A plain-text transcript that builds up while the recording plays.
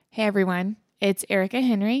Hey everyone, it's Ericka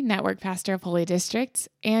Henry, Network Pastor of Holy District,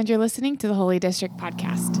 and you're listening to the Holy District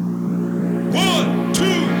Podcast. 1, 2,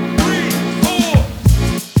 3, 4.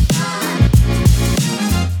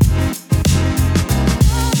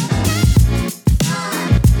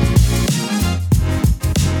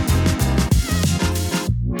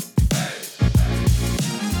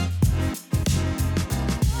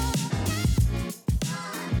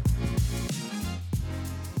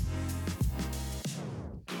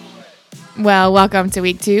 Well, welcome to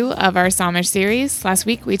week 2 of our Psalmish series. Last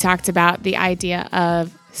week we talked about the idea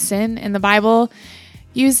of sin in the Bible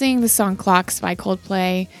using the song Clocks by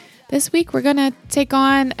Coldplay. This week we're going to take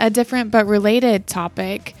on a different but related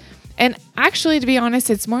topic. And actually, to be honest,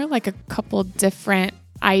 it's more like a couple different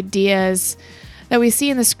ideas that we see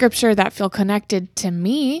in the scripture that feel connected to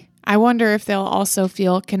me. I wonder if they'll also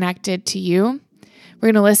feel connected to you. We're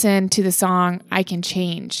going to listen to the song I Can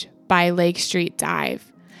Change by Lake Street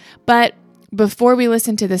Dive. But before we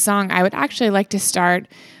listen to the song, I would actually like to start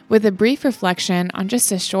with a brief reflection on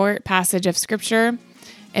just a short passage of scripture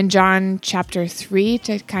in John chapter 3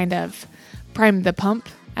 to kind of prime the pump,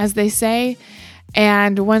 as they say.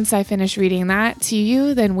 And once I finish reading that to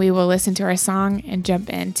you, then we will listen to our song and jump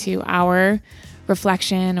into our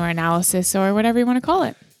reflection or analysis or whatever you want to call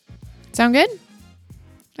it. Sound good?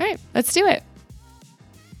 All right, let's do it.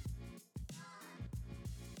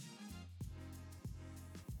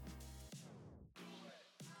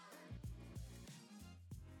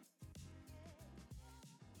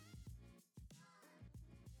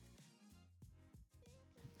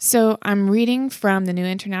 So I'm reading from the New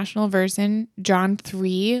International Version, John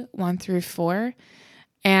 3, 1 through 4,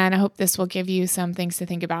 and I hope this will give you some things to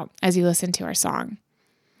think about as you listen to our song.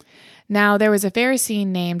 Now there was a Pharisee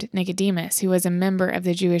named Nicodemus who was a member of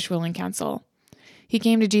the Jewish ruling council. He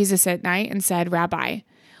came to Jesus at night and said, "Rabbi,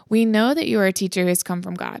 we know that you are a teacher who has come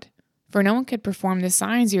from God, for no one could perform the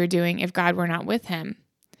signs you are doing if God were not with him."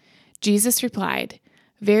 Jesus replied,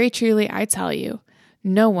 "Very truly I tell you,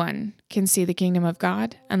 no one can see the kingdom of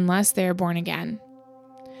God unless they are born again."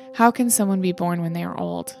 "How can someone be born when they are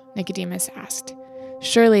old?" Nicodemus asked.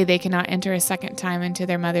 "Surely they cannot enter a second time into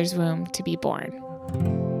their mother's womb to be born."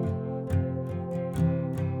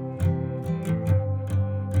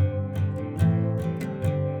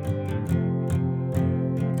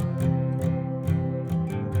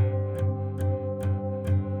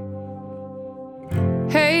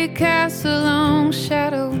 Hey, cast a long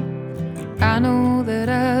shadow, I know that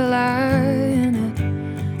I lie in it,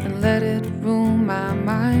 and let it rule my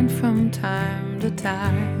mind from time to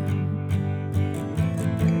time.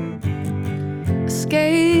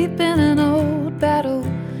 Escaping an old battle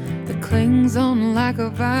that clings on like a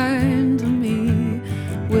vine to me,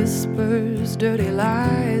 whispers dirty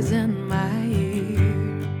lies in my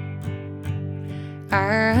ear.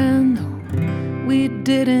 I know we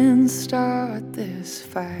didn't start this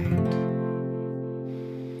fight,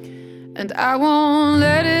 and I won't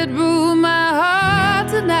let it rule my heart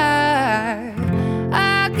tonight.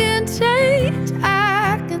 I can change,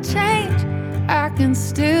 I can change, I can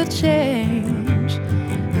still change,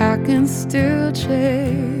 I can still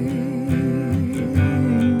change.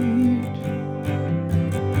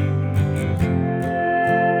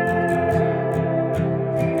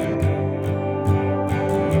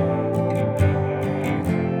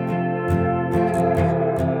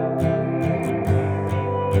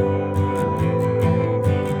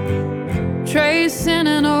 Tracing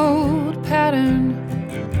an old pattern,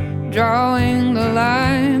 drawing the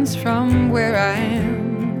lines from where I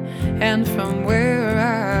am and from where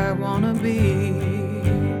I wanna be.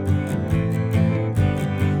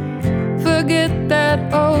 Forget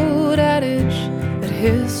that old adage that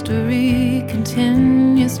history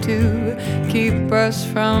continues to keep us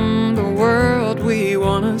from the world we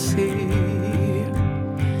wanna see.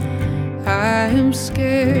 I am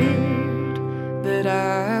scared that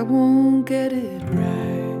I won't get it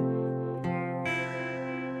right,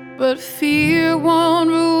 but fear won't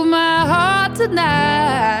rule my heart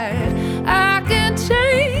tonight. I can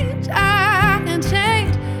change, I can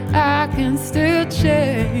change, I can still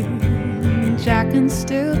change, I can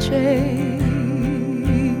still change.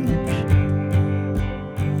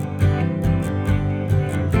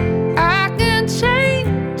 I can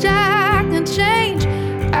change, I can change,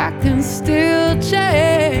 I can still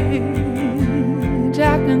change,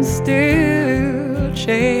 I can still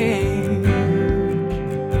change.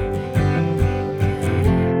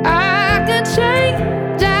 I can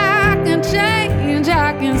change, I can change,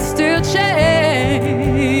 I can still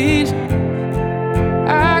change,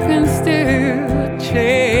 I can still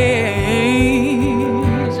change.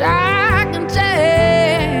 I can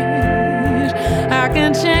change, I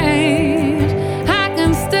can change.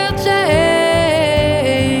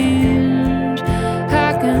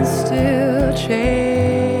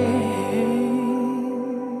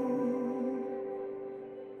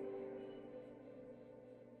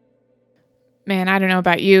 man, I don't know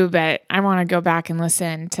about you, but I want to go back and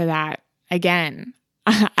listen to that again.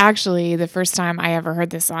 Actually, the first time I ever heard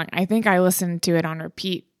this song, I think I listened to it on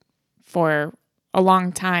repeat for a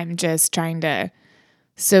long time, just trying to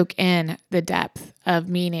soak in the depth of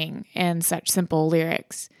meaning in such simple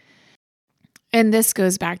lyrics. And this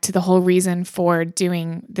goes back to the whole reason for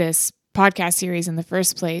doing this podcast series in the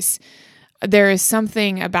first place. There is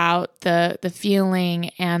something about the feeling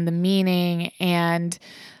and the meaning and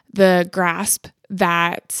the grasp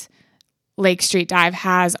that Lake Street Dive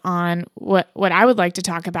has on what I would like to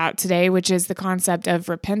talk about today, which is the concept of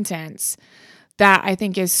repentance, that I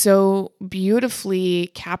think is so beautifully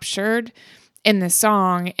captured in the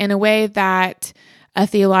song in a way that a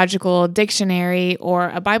theological dictionary or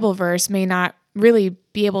a Bible verse may not really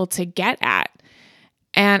be able to get at.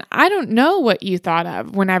 And I don't know what you thought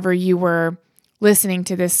of whenever you were listening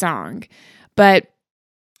to this song, but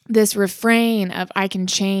this refrain of I can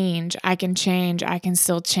change, I can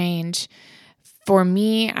still change, for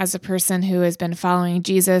me as a person who has been following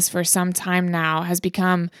Jesus for some time now, has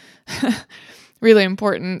become really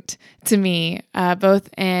important to me, both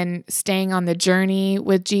in staying on the journey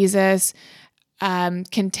with Jesus,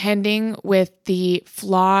 contending with the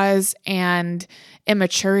flaws and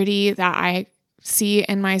immaturity that I see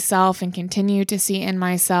in myself and continue to see in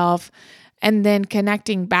myself, and then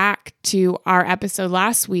connecting back to our episode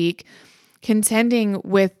last week, contending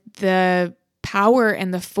with the power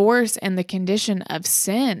and the force and the condition of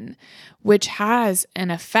sin, which has an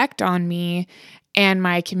effect on me and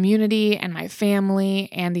my community and my family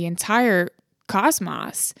and the entire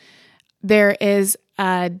cosmos. There is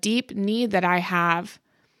a deep need that I have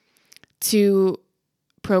to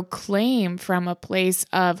proclaim from a place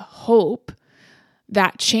of hope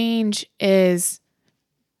that change is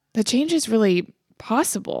really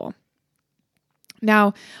possible.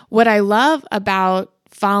 Now, what I love about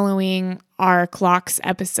following our Clocks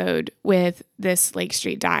episode with this Lake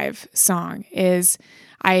Street Dive song is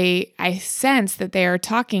I sense that they are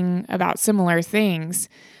talking about similar things,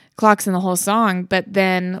 Clocks in the whole song, but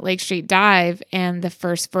then Lake Street Dive and the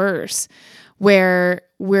first verse, where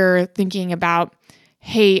we're thinking about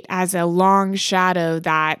hate as a long shadow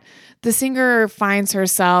that the singer finds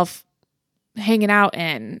herself hanging out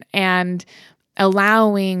in and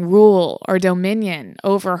allowing rule or dominion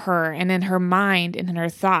over her and in her mind and in her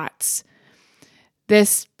thoughts.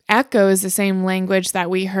 This echoes the same language that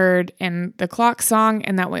we heard in the Clock song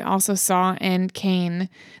and that we also saw in Cain,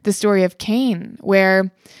 the story of Cain,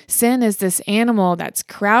 where sin is this animal that's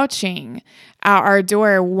crouching at our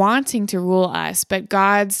door wanting to rule us, but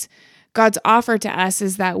God's offer to us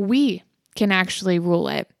is that we can actually rule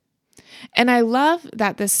it. And I love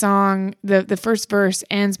that the song, the first verse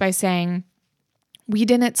ends by saying, "We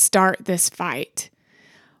didn't start this fight,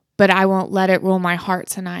 but I won't let it rule my heart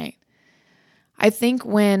tonight." I think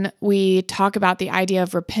when we talk about the idea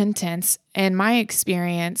of repentance, in my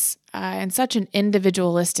experience, in such an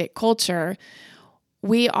individualistic culture,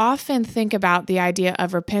 we often think about the idea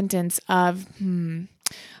of repentance of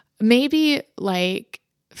maybe like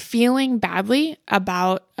feeling badly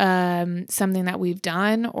about something that we've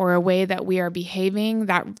done or a way that we are behaving.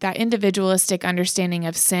 That individualistic understanding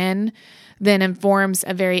of sin then informs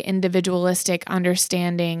a very individualistic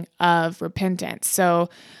understanding of repentance. So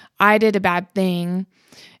I did a bad thing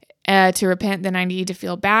to repent, then I need to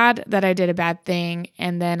feel bad that I did a bad thing,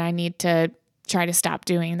 and then I need to try to stop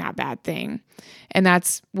doing that bad thing. And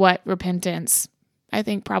that's what repentance, I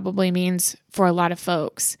think, probably means for a lot of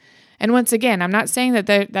folks. And once again, I'm not saying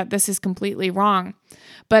that this is completely wrong,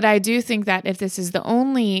 but I do think that if this is the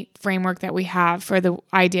only framework that we have for the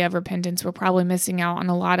idea of repentance, we're probably missing out on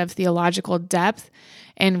a lot of theological depth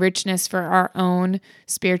and richness for our own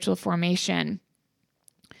spiritual formation.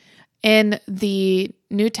 In the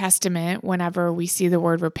New Testament, whenever we see the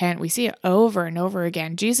word repent, we see it over and over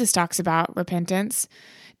again. Jesus talks about repentance.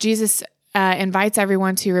 Jesus invites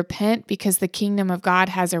everyone to repent because the kingdom of God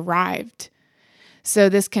has arrived. So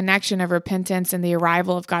this connection of repentance and the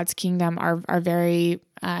arrival of God's kingdom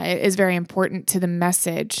is very important to the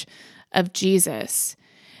message of Jesus.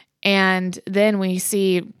 And then we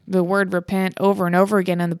see the word repent over and over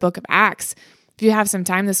again in the book of Acts. If you have some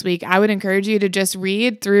time this week, I would encourage you to just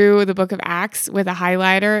read through the book of Acts with a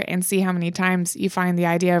highlighter and see how many times you find the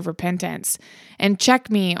idea of repentance. And check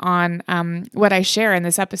me on what I share in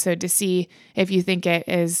this episode to see if you think it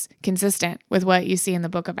is consistent with what you see in the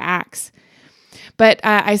book of Acts. But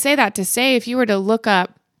I say that to say, if you were to look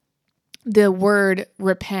up the word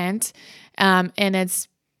repent in its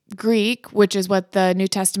Greek, which is what the New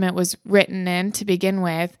Testament was written in to begin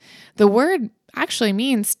with, the word actually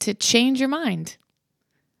means to change your mind.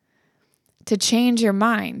 To change your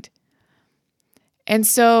mind. And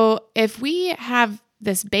so if we have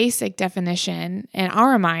this basic definition in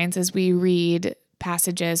our minds as we read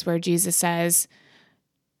passages where Jesus says,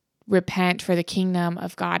 repent for the kingdom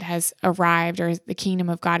of God has arrived, or the kingdom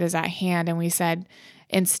of God is at hand. And we said,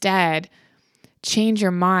 instead, change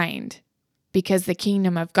your mind because the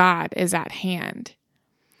kingdom of God is at hand.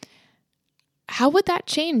 How would that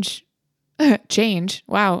change? Change.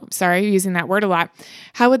 Wow. Sorry, using that word a lot.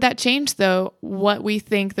 How would that change, though, what we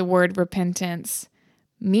think the word repentance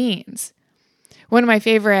means? One of my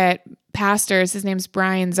favorite pastors, his name's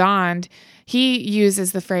Brian Zond, he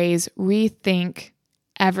uses the phrase rethink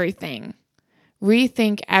everything.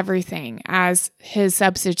 Rethink everything as his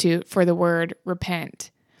substitute for the word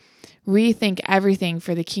repent. Rethink everything,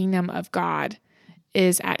 for the kingdom of God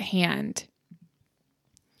is at hand.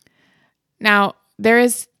 Now,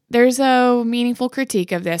 there's a meaningful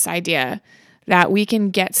critique of this idea that we can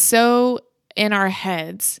get so in our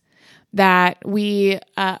heads that we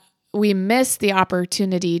miss the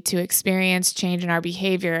opportunity to experience change in our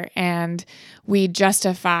behavior, and we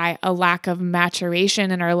justify a lack of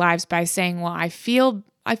maturation in our lives by saying, well, I feel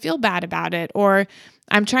bad about it, or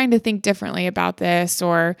I'm trying to think differently about this,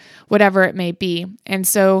 or whatever it may be. And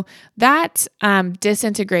so that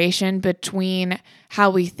disintegration between how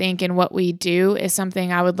we think and what we do is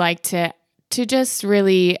something I would like to just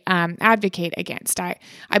really advocate against. I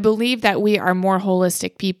believe that we are more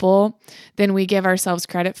holistic people than we give ourselves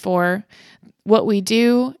credit for. What we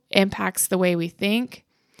do impacts the way we think,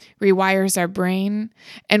 rewires our brain,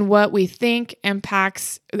 and what we think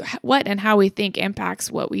impacts what and how we think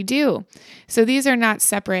impacts what we do. So these are not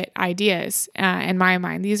separate ideas in my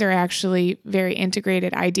mind. These are actually very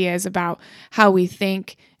integrated ideas about how we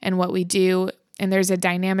think and what we do. And there's a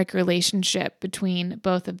dynamic relationship between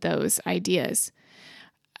both of those ideas.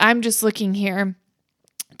 I'm just looking here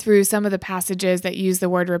through some of the passages that use the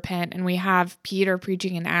word repent, and we have Peter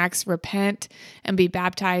preaching in Acts, repent and be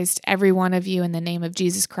baptized, every one of you, in the name of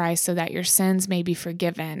Jesus Christ, so that your sins may be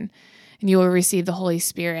forgiven and you will receive the Holy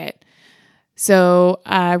Spirit. So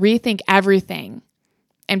rethink everything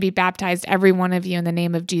and be baptized, every one of you, in the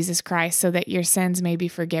name of Jesus Christ, so that your sins may be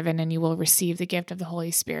forgiven and you will receive the gift of the Holy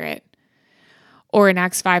Spirit. Or in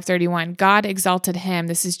Acts 5:31, God exalted him,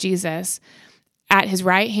 this is Jesus, at his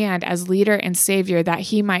right hand as leader and savior, that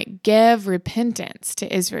he might give repentance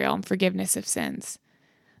to Israel and forgiveness of sins.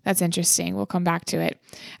 That's interesting. We'll come back to it.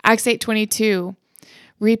 Acts 8:22,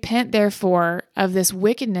 repent therefore of this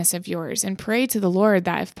wickedness of yours and pray to the Lord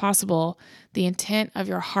that, if possible, the intent of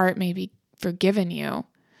your heart may be forgiven you.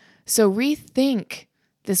 So rethink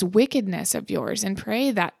this wickedness of yours and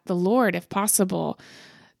pray that the Lord, if possible,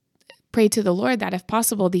 pray to the Lord that, if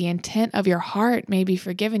possible, the intent of your heart may be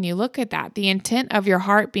forgiven you. Look at that. The intent of your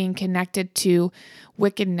heart being connected to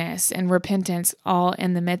wickedness and repentance, all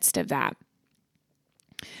in the midst of that.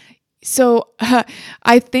 So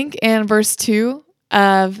I think in verse 2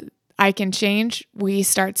 of I Can Change, we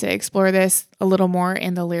start to explore this a little more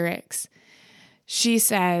in the lyrics. She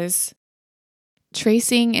says,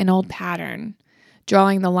 tracing an old pattern,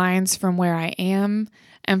 drawing the lines from where I am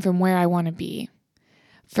and from where I want to be.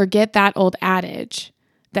 Forget that old adage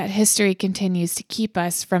that history continues to keep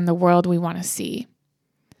us from the world we want to see.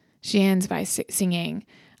 She ends by singing,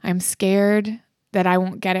 I'm scared that I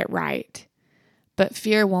won't get it right, but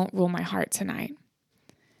fear won't rule my heart tonight.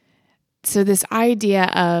 So this idea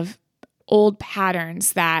of old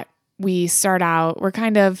patterns that we start out, we're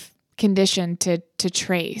kind of conditioned to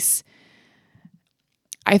trace.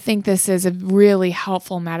 I think this is a really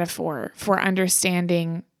helpful metaphor for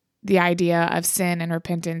understanding the idea of sin and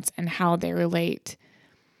repentance and how they relate.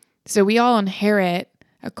 So we all inherit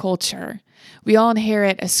a culture. We all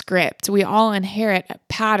inherit a script. We all inherit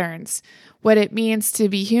patterns, what it means to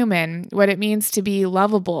be human, what it means to be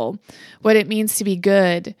lovable, what it means to be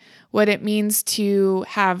good, what it means to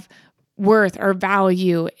have worth or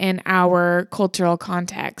value in our cultural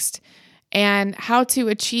context. And how to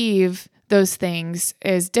achieve those things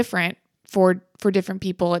is different for different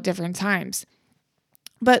people at different times.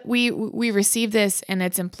 But we receive this and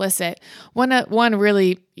it's implicit. One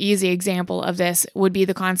really easy example of this would be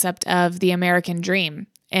the concept of the American dream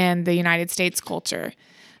in the United States culture,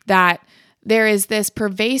 that there is this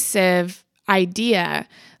pervasive idea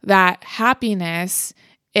that happiness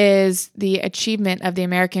is the achievement of the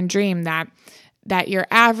American dream, that your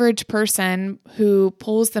average person who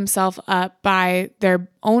pulls themselves up by their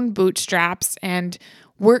own bootstraps and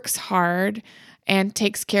works hard and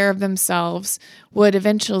takes care of themselves would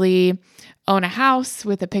eventually own a house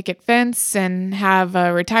with a picket fence and have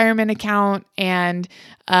a retirement account and,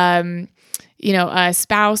 a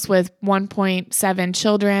spouse with 1.7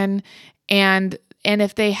 children. And And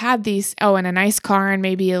if they had these, and a nice car and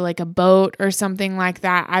maybe like a boat or something like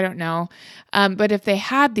that, I don't know. But if they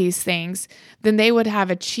had these things, then they would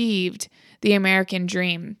have achieved the American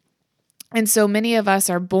dream. And so many of us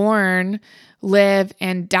are born, live,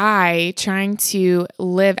 and die trying to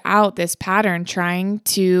live out this pattern, trying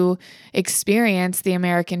to experience the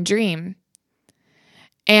American dream.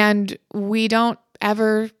 And we don't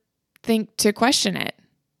ever think to question it.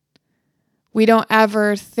 We don't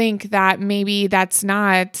ever think that maybe that's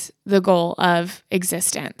not the goal of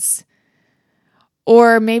existence.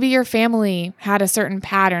 Or maybe your family had a certain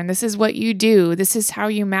pattern. This is what you do. This is how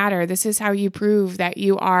you matter. This is how you prove that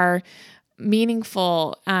you are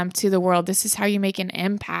meaningful to the world. This is how you make an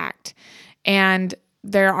impact. And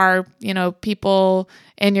there are, people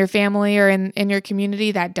in your family or in your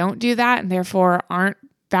community that don't do that and therefore aren't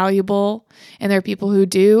valuable. And there are people who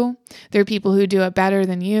do. There are people who do it better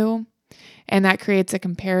than you. And that creates a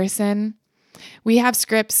comparison. We have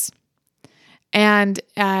scripts. And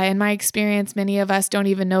in my experience, many of us don't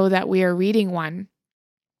even know that we are reading one.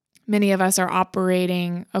 Many of us are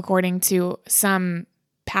operating according to some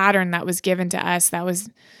pattern that was given to us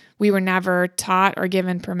we were never taught or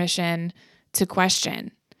given permission to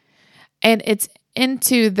question. And it's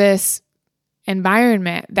into this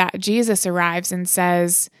environment that Jesus arrives and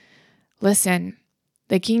says, listen,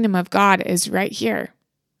 the kingdom of God is right here.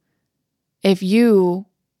 If you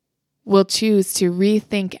will choose to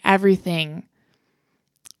rethink everything,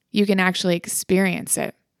 you can actually experience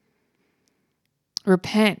it.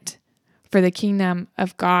 Repent, for the kingdom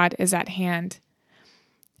of God is at hand.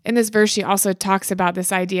 In this verse, she also talks about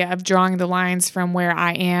this idea of drawing the lines from where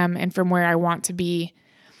I am and from where I want to be.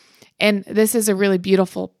 And this is a really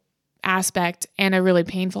beautiful aspect and a really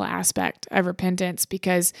painful aspect of repentance,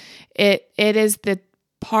 because it is the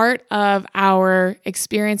part of our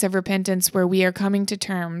experience of repentance where we are coming to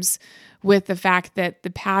terms with the fact that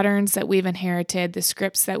the patterns that we've inherited, the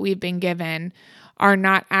scripts that we've been given, are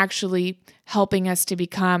not actually helping us to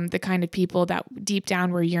become the kind of people that deep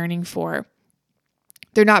down we're yearning for.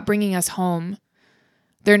 They're not bringing us home.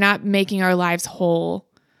 They're not making our lives whole.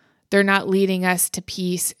 They're not leading us to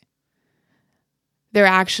peace. They're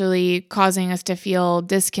actually causing us to feel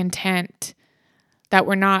discontent, that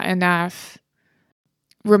we're not enough,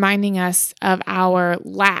 reminding us of our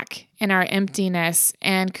lack and our emptiness,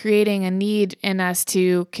 and creating a need in us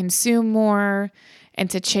to consume more and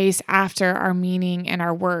to chase after our meaning and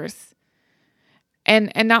our worth.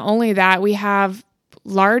 And not only that, we have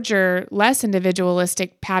larger, less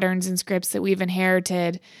individualistic patterns and scripts that we've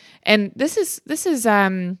inherited. And this is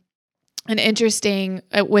an interesting,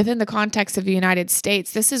 within the context of the United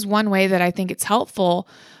States, this is one way that I think it's helpful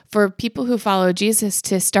for people who follow Jesus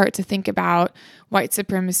to start to think about white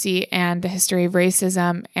supremacy and the history of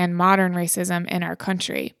racism and modern racism in our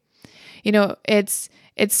country.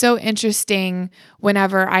 It's so interesting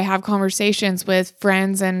whenever I have conversations with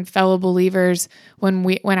friends and fellow believers,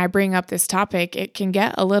 when I bring up this topic, it can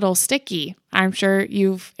get a little sticky. I'm sure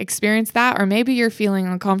you've experienced that, or maybe you're feeling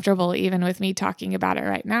uncomfortable even with me talking about it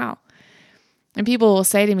right now. And people will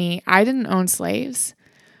say to me, I didn't own slaves.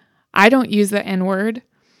 I don't use the N-word.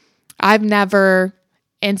 I've never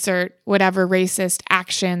insert whatever racist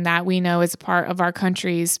action that we know is a part of our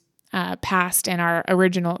country's past and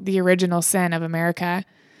the original sin of America.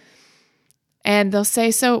 And they'll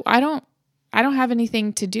say, so I don't have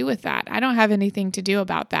anything to do with that. I don't have anything to do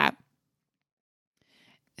about that.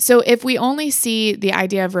 So if we only see the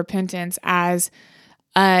idea of repentance as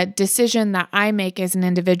a decision that I make as an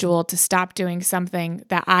individual to stop doing something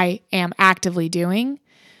that I am actively doing,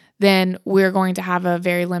 then we're going to have a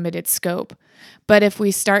very limited scope. But if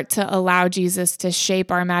we start to allow Jesus to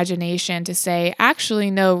shape our imagination to say,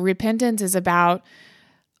 actually, no, repentance is about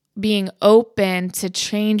being open to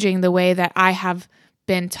changing the way that I have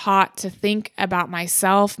been taught to think about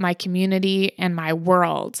myself, my community, and my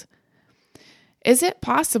world. Is it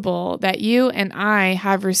possible that you and I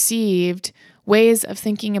have received ways of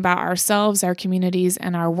thinking about ourselves, our communities,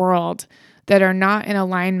 and our world that are not in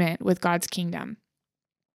alignment with God's kingdom?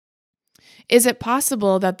 Is it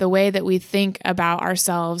possible that the way that we think about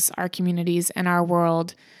ourselves, our communities, and our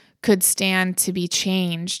world could stand to be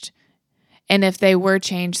changed? And if they were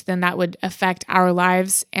changed, then that would affect our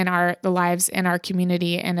lives and the lives in our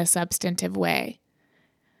community in a substantive way?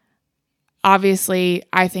 Obviously,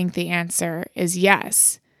 I think the answer is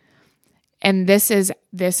yes. And this is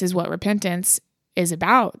what repentance is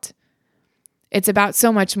about. It's about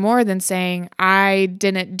so much more than saying, I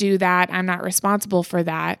didn't do that, I'm not responsible for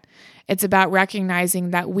that. It's about recognizing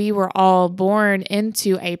that we were all born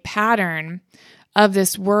into a pattern of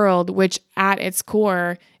this world, which at its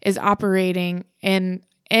core is operating in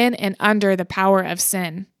in and under the power of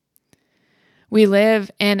sin. We live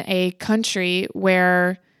in a country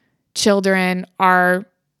where children are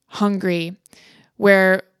hungry,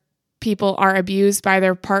 where people are abused by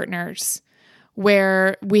their partners,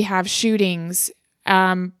 where we have shootings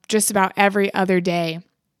just about every other day,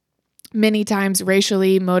 many times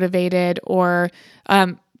racially motivated or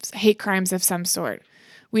hate crimes of some sort.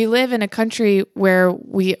 We live in a country where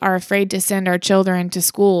we are afraid to send our children to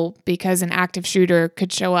school because an active shooter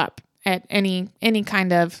could show up at any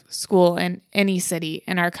kind of school in any city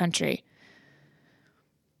in our country.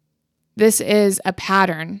 This is a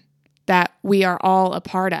pattern that we are all a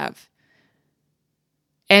part of.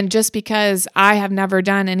 And just because I have never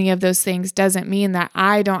done any of those things doesn't mean that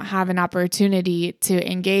I don't have an opportunity to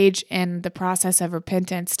engage in the process of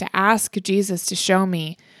repentance, to ask Jesus to show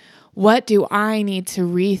me, what do I need to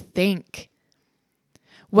rethink?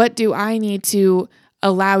 What do I need to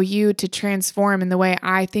allow you to transform in the way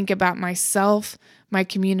I think about myself, my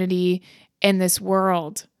community, and this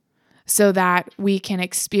world, so that we can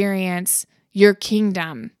experience your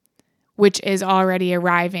kingdom, which is already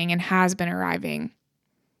arriving and has been arriving.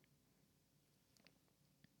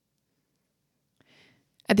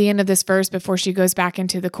 At the end of this verse, before she goes back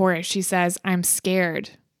into the chorus, she says, I'm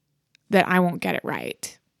scared that I won't get it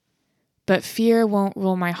right, but fear won't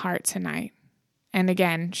rule my heart tonight. And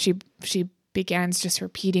again, she begins just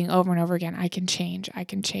repeating over and over again, I can change, I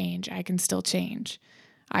can change, I can still change,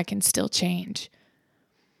 I can still change.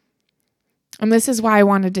 And this is why I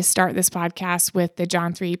wanted to start this podcast with the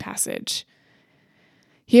John 3 passage.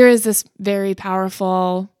 Here is this very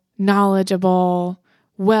powerful, knowledgeable,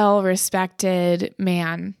 well-respected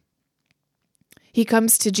man. He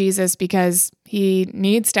comes to Jesus because he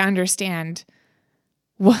needs to understand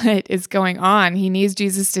what is going on. He needs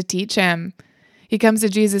Jesus to teach him. He comes to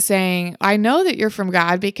Jesus saying, I know that you're from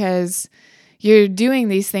God because you're doing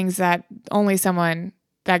these things that only someone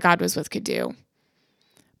that God was with could do.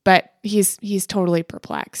 But he's totally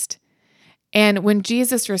perplexed. And when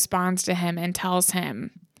Jesus responds to him and tells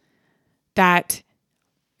him that,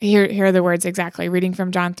 here are the words exactly, reading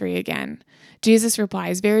from John 3 again. Jesus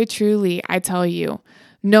replies, very truly, I tell you,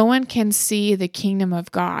 no one can see the kingdom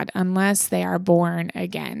of God unless they are born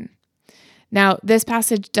again. Now, this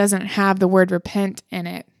passage doesn't have the word repent in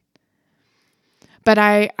it. But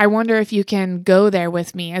I wonder if you can go there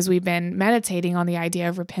with me as we've been meditating on the idea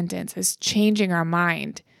of repentance, as changing our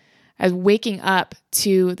mind, as waking up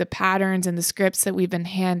to the patterns and the scripts that we've been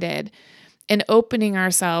handed, and opening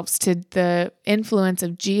ourselves to the influence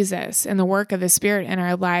of Jesus and the work of the Spirit in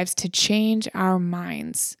our lives to change our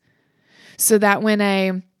minds. So that when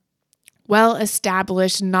a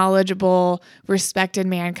well-established, knowledgeable, respected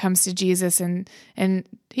man comes to Jesus and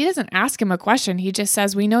he doesn't ask him a question. He just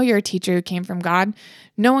says, we know you're a teacher who came from God.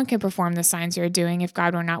 No one can perform the signs you're doing if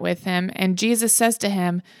God were not with him. And Jesus says to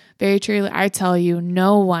him, very truly, I tell you,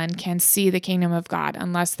 no one can see the kingdom of God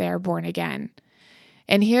unless they are born again.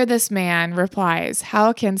 And here this man replies,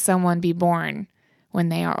 how can someone be born when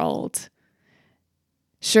they are old?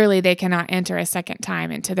 Surely they cannot enter a second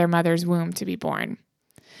time into their mother's womb to be born.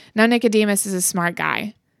 Now, Nicodemus is a smart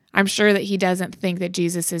guy. I'm sure that he doesn't think that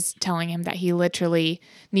Jesus is telling him that he literally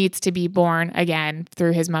needs to be born again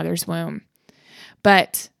through his mother's womb.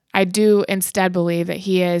 But I do instead believe that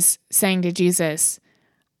he is saying to Jesus,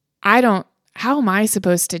 how am I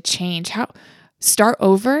supposed to change? Start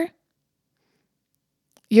over?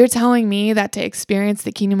 You're telling me that to experience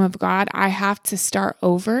the kingdom of God, I have to start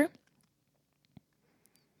over?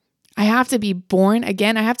 I have to be born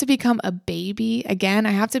again. I have to become a baby again.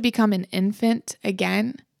 I have to become an infant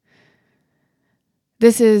again.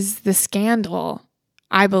 This is the scandal,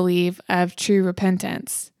 I believe, of true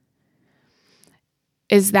repentance,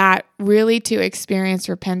 is that really to experience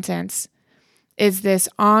repentance is this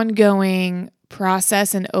ongoing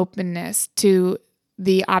process and openness to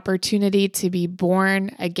the opportunity to be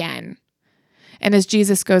born again. And as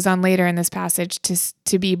Jesus goes on later in this passage,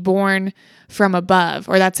 to be born from above,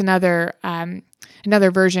 or that's another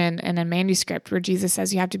version in a manuscript where Jesus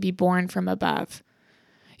says you have to be born from above.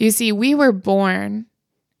 You see, we were born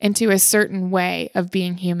into a certain way of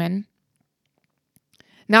being human.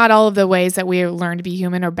 Not all of the ways that we learn to be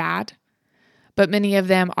human are bad, but many of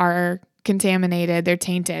them are contaminated, they're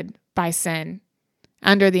tainted by sin,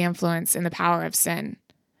 under the influence and the power of sin.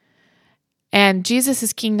 And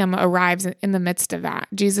Jesus' kingdom arrives in the midst of that.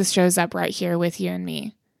 Jesus shows up right here with you and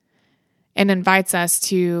me and invites us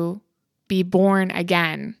to be born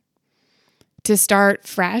again, to start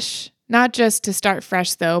fresh, not just to start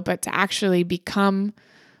fresh though, but to actually become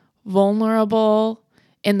vulnerable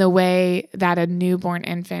in the way that a newborn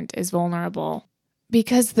infant is vulnerable.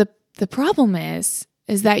 Because the problem is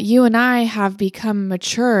is that you and I have become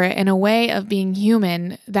mature in a way of being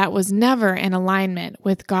human that was never in alignment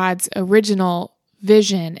with God's original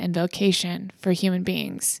vision and vocation for human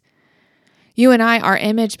beings. You and I are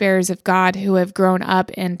image bearers of God who have grown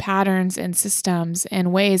up in patterns and systems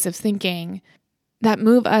and ways of thinking that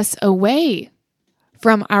move us away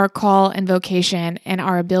from our call and vocation and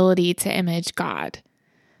our ability to image God,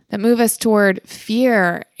 that move us toward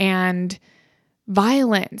fear and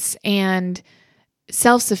violence and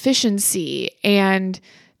self-sufficiency and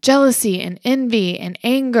jealousy and envy and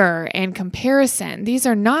anger and comparison. These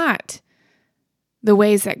are not the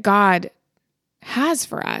ways that God has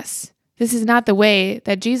for us. This is not the way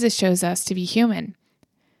that Jesus shows us to be human.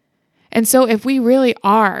 And so if we really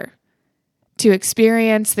are to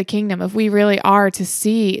experience the kingdom, if we really are to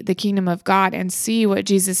see the kingdom of God and see what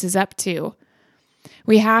Jesus is up to,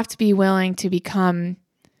 we have to be willing to become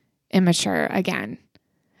immature again.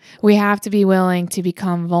 We have to be willing to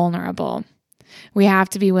become vulnerable. We have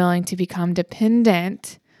to be willing to become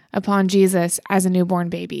dependent upon Jesus as a newborn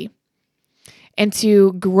baby and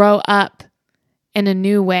to grow up in a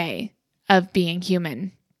new way of being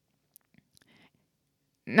human.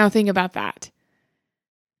 Now think about that.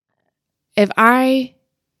 If I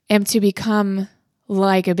am to become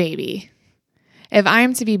like a baby, if I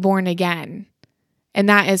am to be born again, and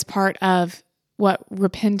that is part of what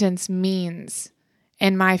repentance means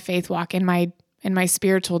in my faith walk, in my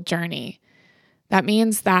spiritual journey, that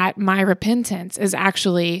means that my repentance is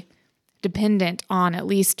actually dependent on at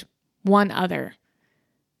least one other.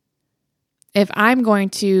 If I'm going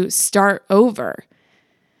to start over,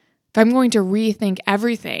 if I'm going to rethink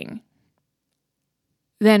everything,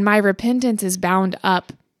 then my repentance is bound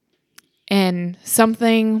up in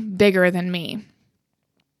something bigger than me.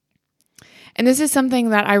 And this is something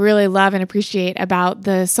that I really love and appreciate about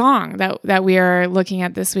the song that we are looking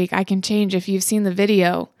at this week, I Can Change. If you've seen the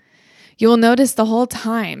video, you will notice the whole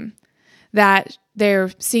time that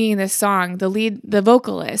they're singing this song, the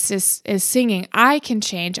vocalist is singing, I can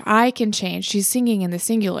change, I can change. She's singing in the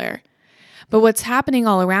singular. But what's happening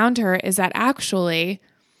all around her is that actually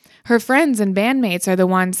her friends and bandmates are the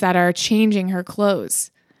ones that are changing her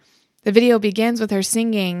clothes. The video begins with her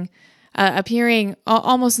singing, appearing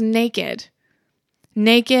almost naked,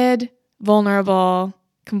 vulnerable,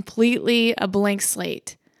 completely a blank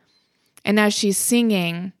slate. And as she's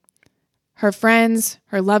singing, her friends,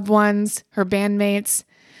 her loved ones, her bandmates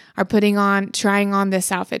are trying on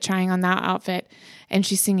this outfit, trying on that outfit. And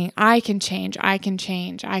she's singing, I can change, I can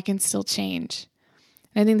change, I can still change.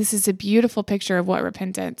 And I think this is a beautiful picture of what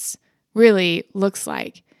repentance really looks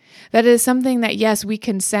like. That is something that, yes, we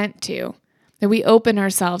consent to, that we open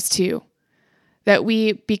ourselves to, that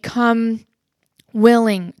we become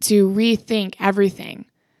willing to rethink everything.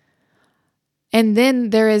 And then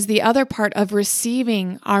there is the other part of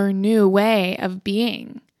receiving our new way of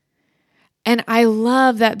being. And I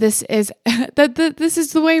love that this is this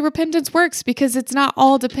is the way repentance works, because it's not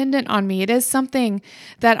all dependent on me. It is something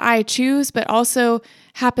that I choose, but also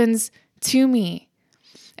happens to me.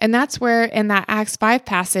 And that's where in that Acts 5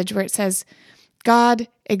 passage where it says, God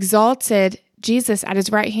exalted Jesus at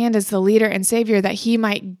his right hand as the leader and savior that he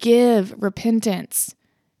might give repentance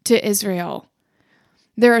to Israel.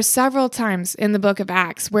 There are several times in the book of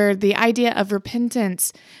Acts where the idea of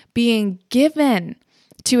repentance being given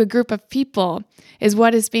to a group of people is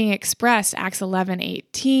what is being expressed. Acts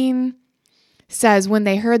 11:18 says, when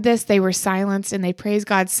they heard this, they were silenced and they praised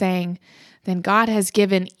God, saying, then God has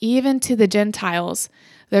given even to the Gentiles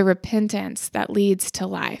the repentance that leads to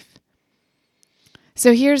life.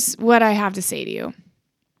 So here's what I have to say to you.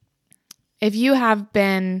 If you have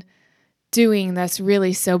been doing this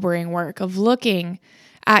really sobering work of looking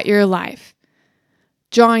at your life,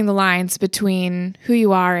 drawing the lines between who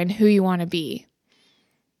you are and who you want to be,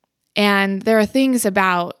 and there are things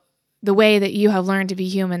about the way that you have learned to be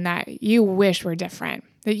human that you wish were different,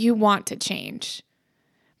 that you want to change,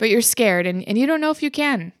 but you're scared and you don't know if you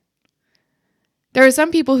can. There are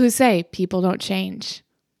some people who say people don't change.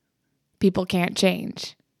 People can't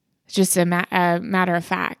change. It's just a matter of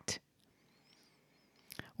fact.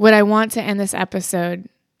 What I want to end this episode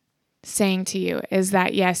saying to you is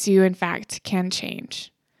that yes, you in fact can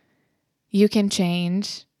change. You can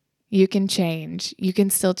change. You can change. You can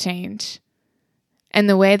still change. And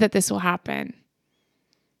the way that this will happen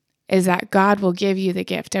is that God will give you the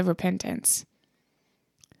gift of repentance.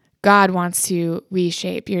 God wants to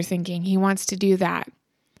reshape your thinking. He wants to do that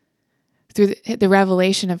through the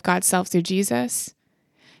revelation of God's self through Jesus.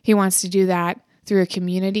 He wants to do that through a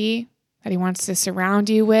community that he wants to surround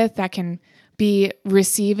you with that can be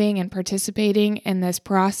receiving and participating in this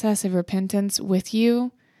process of repentance with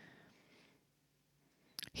you.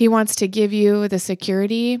 He wants to give you the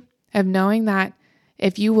security of knowing that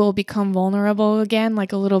if you will become vulnerable again,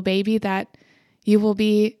 like a little baby, that you will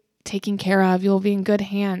be taken care of. You will be in good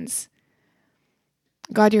hands.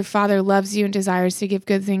 God, your Father, loves you and desires to give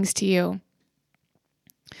good things to you.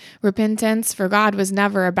 Repentance for God was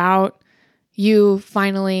never about you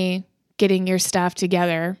finally getting your stuff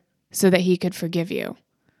together so that he could forgive you.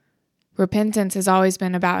 Repentance has always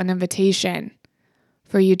been about an invitation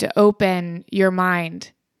for you to open your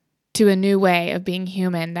mind to a new way of being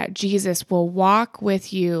human that Jesus will walk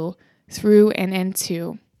with you through and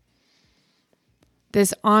into.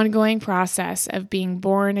 This ongoing process of being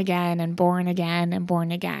born again and born again and born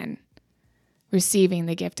again, receiving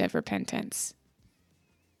the gift of repentance.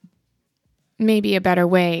 Maybe a better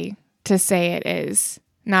way to say it is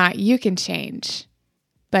not you can change,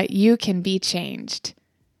 but you can be changed.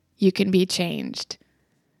 You can be changed.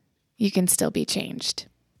 You can still be changed.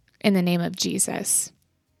 In the name of Jesus.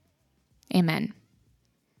 Amen.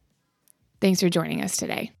 Thanks for joining us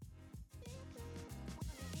today.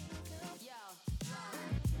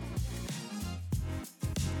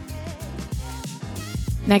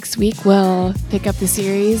 Next week, we'll pick up the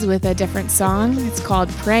series with a different song. It's called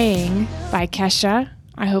Praying by Kesha.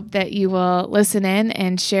 I hope that you will listen in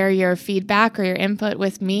and share your feedback or your input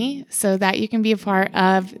with me so that you can be a part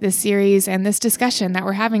of the series and this discussion that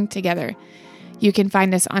we're having together. You can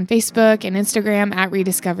find us on Facebook and Instagram at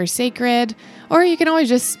Rediscover Sacred, or you can always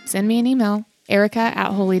just send me an email,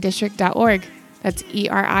 Ericka@holydistrict.org. That's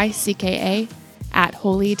ERICKA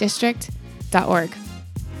 @holydistrict.org.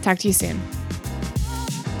 Talk to you soon.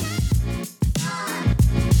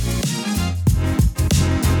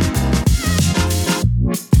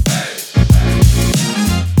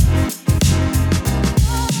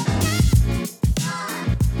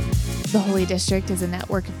 The Holy District is a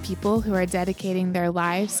network of people who are dedicating their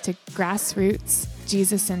lives to grassroots,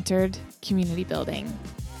 Jesus-centered community building.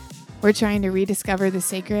 We're trying to rediscover the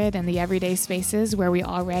sacred and the everyday spaces where we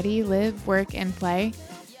already live, work, and play,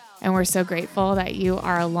 and we're so grateful that you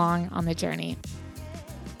are along on the journey.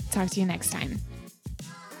 Talk to you next time.